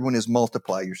 the third one is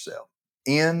multiply yourself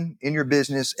in your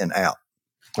business and out.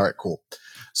 All right, cool.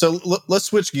 So let's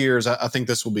switch gears. I think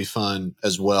this will be fun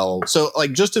as well. So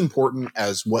just important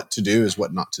as what to do is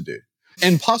what not to do,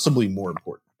 and possibly more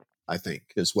important. I think,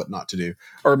 is what not to do,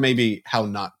 or maybe how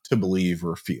not to believe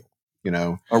or feel,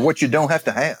 or what you don't have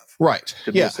to have. Right.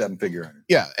 To be a 7-figure earner.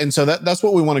 Yeah. And so that's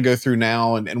what we want to go through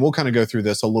now. And we'll kind of go through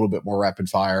this a little bit more rapid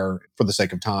fire for the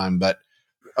sake of time. But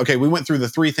okay, we went through the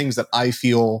 3 things that I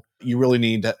feel you really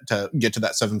need to get to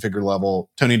that 7-figure level.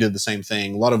 Tony did the same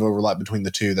thing. A lot of overlap between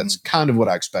the two. That's kind of what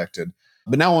I expected.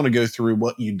 But now I want to go through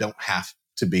what you don't have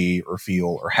to be or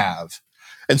feel or have.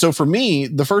 And so for me,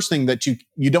 the first thing that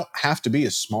you don't have to be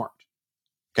is smart.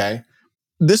 Okay.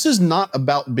 This is not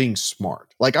about being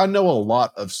smart. Like, I know a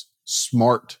lot of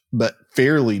smart but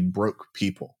fairly broke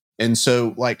people. And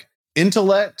so like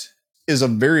intellect is a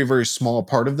very, very small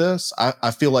part of this.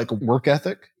 I feel like work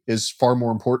ethic is far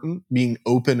more important. Being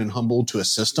open and humble to a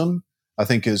system, I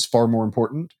think, is far more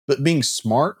important. But being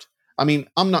smart, I mean,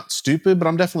 I'm not stupid, but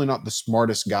I'm definitely not the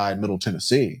smartest guy in Middle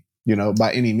Tennessee,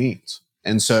 by any means.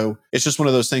 And so it's just one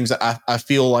of those things that I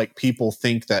feel like people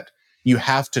think that you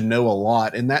have to know a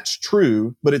lot. And that's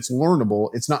true, but it's learnable.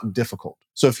 It's not difficult.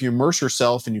 So if you immerse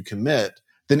yourself and you commit,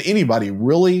 then anybody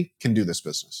really can do this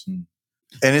business.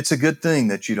 And it's a good thing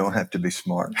that you don't have to be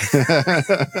smart.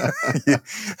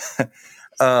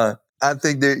 I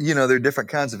think there are different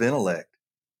kinds of intellect.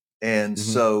 And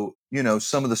so,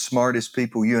 some of the smartest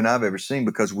people you and I've ever seen,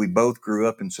 because we both grew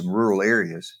up in some rural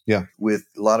areas with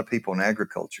a lot of people in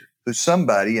agriculture, who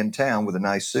somebody in town with a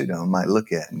nice suit on might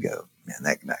look at and go, man,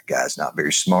 that guy's not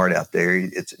very smart out there.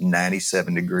 It's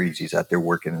 97 degrees. He's out there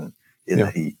working in the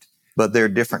heat. But there are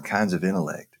different kinds of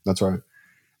intellect. That's right.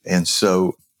 And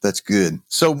so that's good.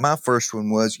 So my first one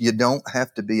was, you don't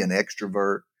have to be an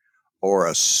extrovert or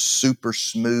a super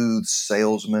smooth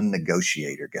salesman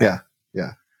negotiator guy.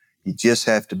 Yeah. You just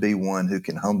have to be one who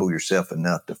can humble yourself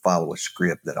enough to follow a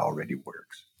script that already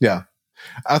works. Yeah.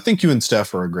 I think you and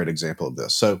Steph are a great example of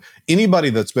this. So anybody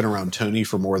that's been around Tony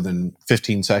for more than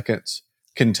 15 seconds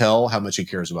can tell how much he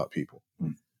cares about people.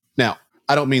 Now,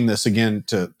 I don't mean this again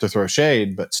to throw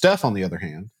shade, but Steph, on the other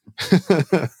hand,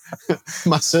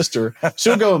 my sister,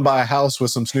 she'll go and buy a house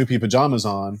with some Snoopy pajamas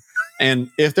on.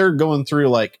 And if they're going through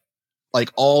like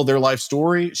all their life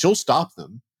story, she'll stop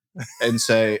them and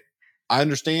say, I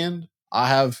understand. I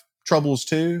have troubles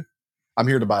too. I'm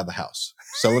here to buy the house.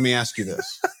 So let me ask you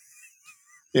this,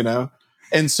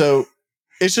 And so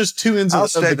it's just two ends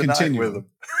of the continuum. With them.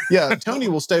 Yeah. Tony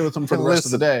will stay with them for the rest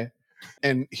of the day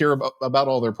and hear about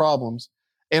all their problems.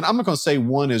 And I'm not going to say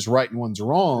one is right and one's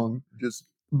wrong,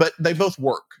 but they both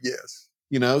work. Yes.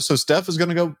 So Steph is going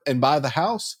to go and buy the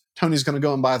house. Tony's going to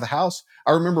go and buy the house.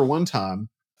 I remember one time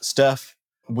Steph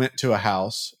went to a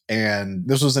house, and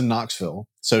this was in Knoxville.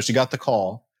 So she got the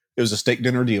call. It was a steak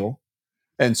dinner deal.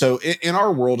 And so in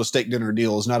our world, a steak dinner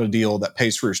deal is not a deal that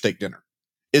pays for your steak dinner.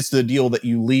 It's the deal that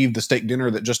you leave the steak dinner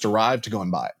that just arrived to go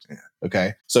and buy it. Yeah.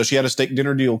 Okay. So she had a steak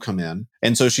dinner deal come in.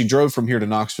 And so she drove from here to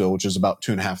Knoxville, which is about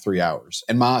 2.5, 3 hours.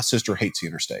 And my sister hates the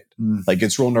interstate. Like,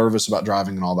 gets real nervous about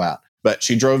driving and all that. But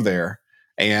she drove there,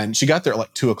 and she got there at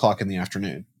like 2:00 in the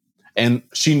afternoon. And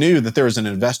she knew that there was an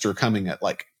investor coming at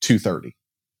like 2:30.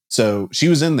 So she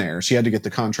was in there. She had to get the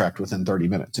contract within 30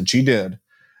 minutes, and she did.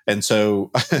 And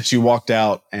so she walked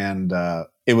out, and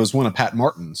it was one of Pat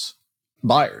Martin's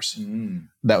buyers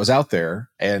that was out there.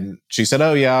 And she said,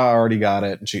 oh yeah, I already got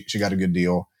it. And she got a good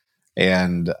deal.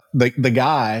 And the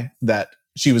guy that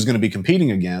she was going to be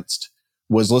competing against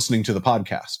was listening to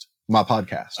my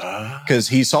podcast, because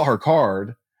he saw her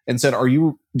card and said,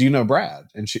 do you know Brad?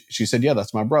 And she said, yeah,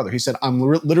 that's my brother. He said, I'm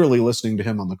literally listening to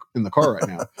him in the car right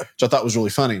now, which I thought was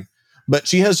really funny. But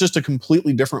she has just a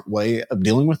completely different way of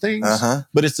dealing with things,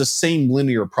 but it's the same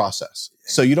linear process.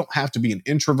 So you don't have to be an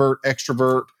introvert,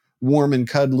 extrovert, warm and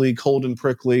cuddly, cold and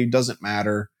prickly, doesn't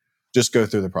matter. Just go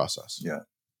through the process. Yeah.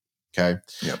 Okay.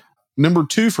 Yep. Number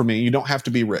 2 for me, you don't have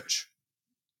to be rich.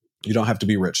 You don't have to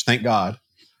be rich. Thank God.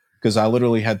 Because I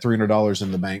literally had $300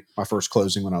 in the bank, my first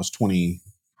closing, when I was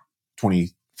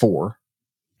 24.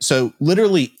 So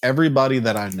literally everybody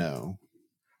that I know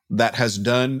that has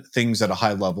done things at a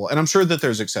high level, and I'm sure that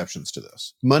there's exceptions to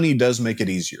this. Money does make it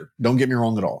easier. Don't get me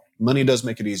wrong at all. Money does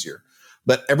make it easier.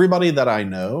 But everybody that I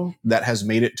know that has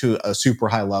made it to a super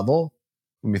high level,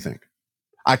 let me think.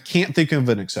 I can't think of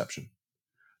an exception.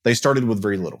 They started with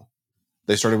very little.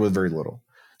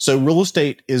 So real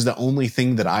estate is the only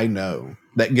thing that I know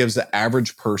that gives the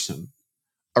average person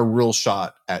a real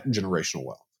shot at generational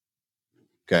wealth.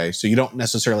 Okay. So you don't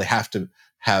necessarily have to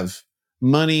have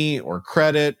money or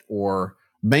credit or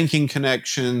banking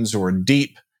connections or a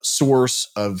deep source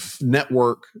of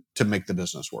network to make the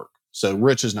business work. So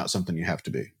rich is not something you have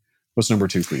to be. What's number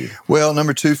 2 for you? Well,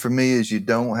 number 2 for me is, you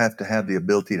don't have to have the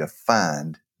ability to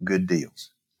find good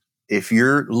deals. If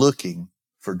you're looking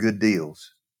for good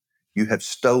deals, you have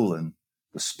stolen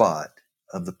the spot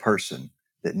of the person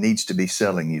that needs to be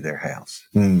selling you their house.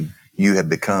 Mm. You have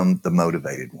become the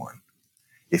motivated one.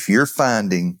 If you're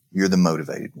finding, you're the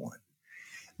motivated one.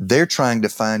 They're trying to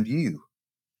find you.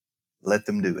 Let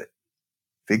them do it.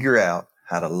 Figure out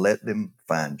how to let them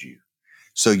find you.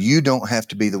 So you don't have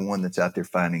to be the one that's out there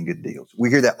finding good deals. We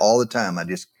hear that all the time. I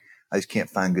just can't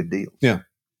find good deals. Yeah.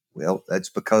 Well, that's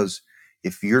because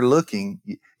if you're looking,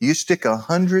 you stick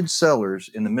 100 sellers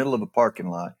in the middle of a parking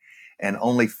lot and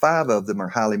only 5 of them are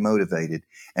highly motivated.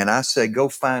 And I say, go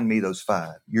find me those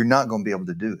 5. You're not going to be able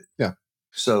to do it. Yeah.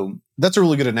 So that's a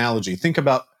really good analogy. Think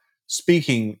about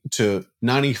speaking to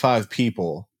 95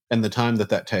 people and the time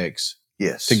that takes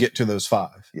to get to those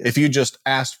 5. Yes. If you just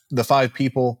ask the 5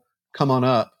 people, come on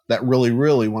up, that really,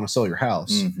 really want to sell your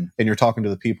house, mm-hmm. and you're talking to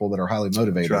the people that are highly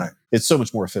motivated, that's right. It's so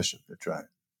much more efficient. That's right.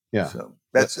 Yeah. So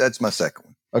that's my second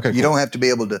one. Okay. You don't have to be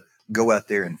able to go out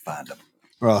there and find them.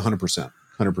 Well, 100%.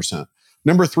 100%.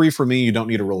 Number 3 for me, you don't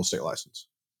need a real estate license.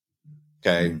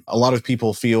 Okay. Mm-hmm. A lot of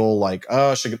people feel like,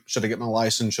 oh, should I get my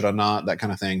license? Should I not? That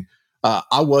kind of thing.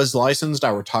 I was licensed. I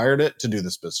retired it to do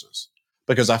this business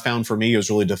because I found for me it was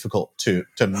really difficult to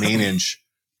manage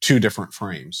 2 different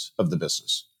frames of the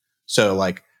business. So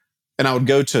like, and I would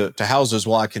go to houses.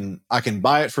 Well, I can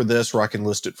buy it for this or I can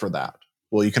list it for that.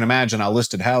 Well, you can imagine I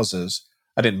listed houses.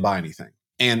 I didn't buy anything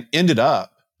and ended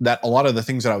up that a lot of the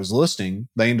things that I was listing,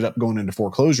 they ended up going into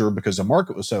foreclosure because the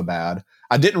market was so bad.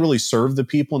 I didn't really serve the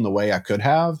people in the way I could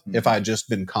have mm-hmm. if I had just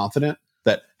been confident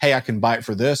that, hey, I can buy it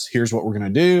for this. Here's what we're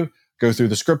going to do. Go through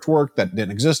the script work that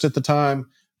didn't exist at the time,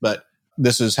 but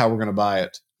this is how we're going to buy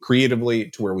it creatively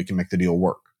to where we can make the deal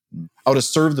work. Mm-hmm. I would have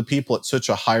served the people at such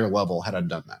a higher level had I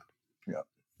done that. Yeah.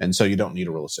 And so you don't need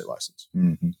a real estate license.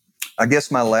 Mm-hmm. I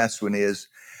guess my last one is,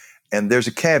 and there's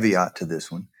a caveat to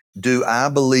this one. Do I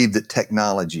believe that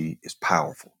technology is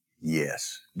powerful?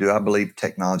 Yes. Do I believe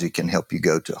technology can help you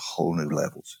go to whole new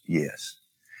levels? Yes.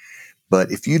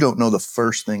 But if you don't know the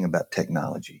first thing about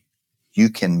technology, you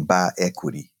can buy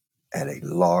equity at a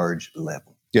large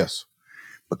level. Yes.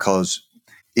 Because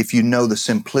if you know the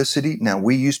simplicity, now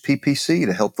we use PPC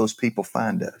to help those people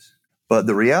find us. But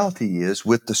the reality is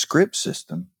with the script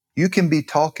system, you can be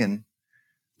talking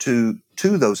to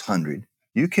those 100.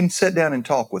 You can sit down and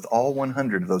talk with all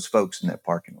 100 of those folks in that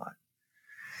parking lot.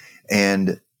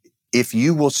 And if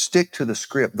you will stick to the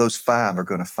script, those 5 are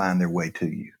going to find their way to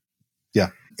you. Yeah.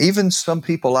 Even some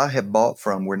people I have bought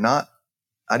from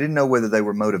I didn't know whether they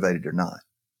were motivated or not.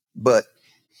 But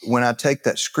when I take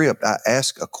that script, I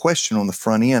ask a question on the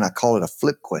front end. I call it a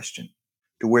flip question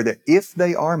to where if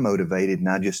they are motivated and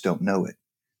I just don't know it,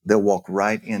 they'll walk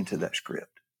right into that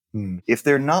script. If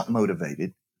they're not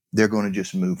motivated, they're going to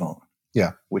just move on.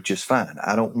 Yeah. Which is fine.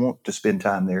 I don't want to spend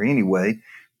time there anyway.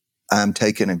 I'm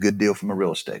taking a good deal from a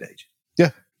real estate agent.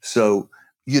 Yeah. So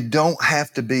you do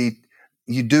have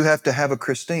to have a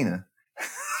Christina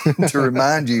to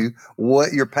remind you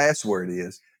what your password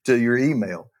is to your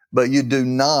email. But you do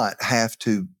not have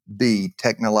to be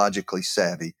technologically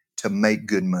savvy to make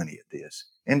good money at this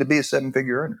and to be a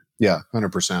 7-figure earner. Yeah,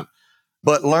 100%.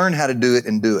 But learn how to do it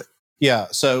and do it. Yeah,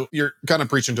 so you're kind of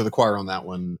preaching to the choir on that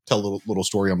one. Tell a little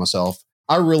story on myself.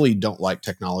 I really don't like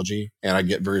technology, and I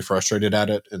get very frustrated at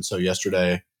it. And so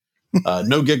yesterday,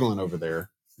 no giggling over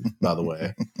there, by the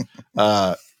way,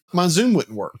 my Zoom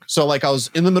wouldn't work. So like I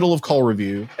was in the middle of call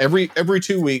review. Every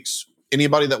 2 weeks,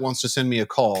 anybody that wants to send me a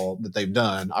call that they've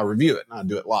done, I review it, and I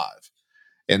do it live.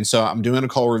 And so I'm doing a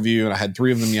call review, and I had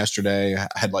 3 of them yesterday. I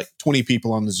had like 20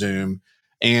 people on the Zoom,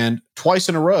 and twice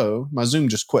in a row, my Zoom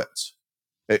just quits.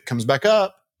 It comes back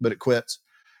up, but it quits.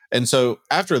 And so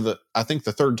after I think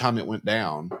the 3rd time it went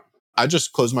down, I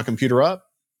just closed my computer up,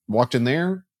 walked in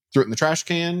there, threw it in the trash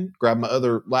can, grabbed my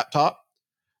other laptop,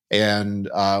 and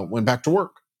went back to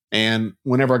work. And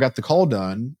whenever I got the call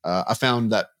done, I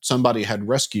found that somebody had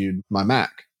rescued my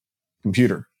Mac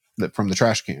computer from the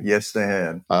trash can. Yes, they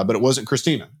had. But it wasn't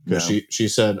Christina because she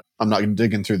said, I'm not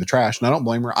digging through the trash. And I don't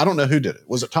blame her. I don't know who did it.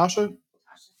 Was it Tasha?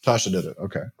 Tasha did it.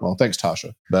 Okay. Well, thanks,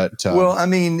 Tasha. But well, I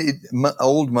mean,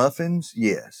 old muffins,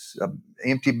 yes.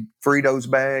 Empty Fritos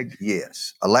bag,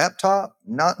 yes. A laptop,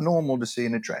 not normal to see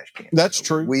in a trash can. That's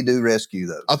true. We do rescue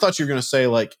those. I thought you were going to say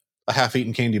like a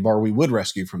half-eaten candy bar we would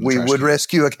rescue from the trash can. We would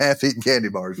rescue a half-eaten candy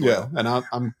bar as well. Yeah,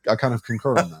 and I kind of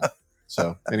concur on that.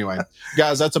 So anyway,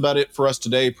 guys, that's about it for us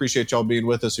today. Appreciate y'all being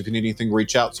with us. If you need anything,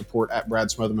 reach out,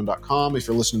 support@bradsmotherman.com. If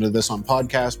you're listening to this on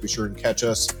podcast, be sure and catch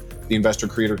us, the Investor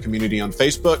Creator Community on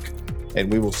Facebook.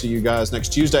 And we will see you guys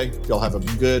next Tuesday. Y'all have a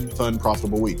good, fun,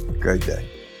 profitable week. Great day.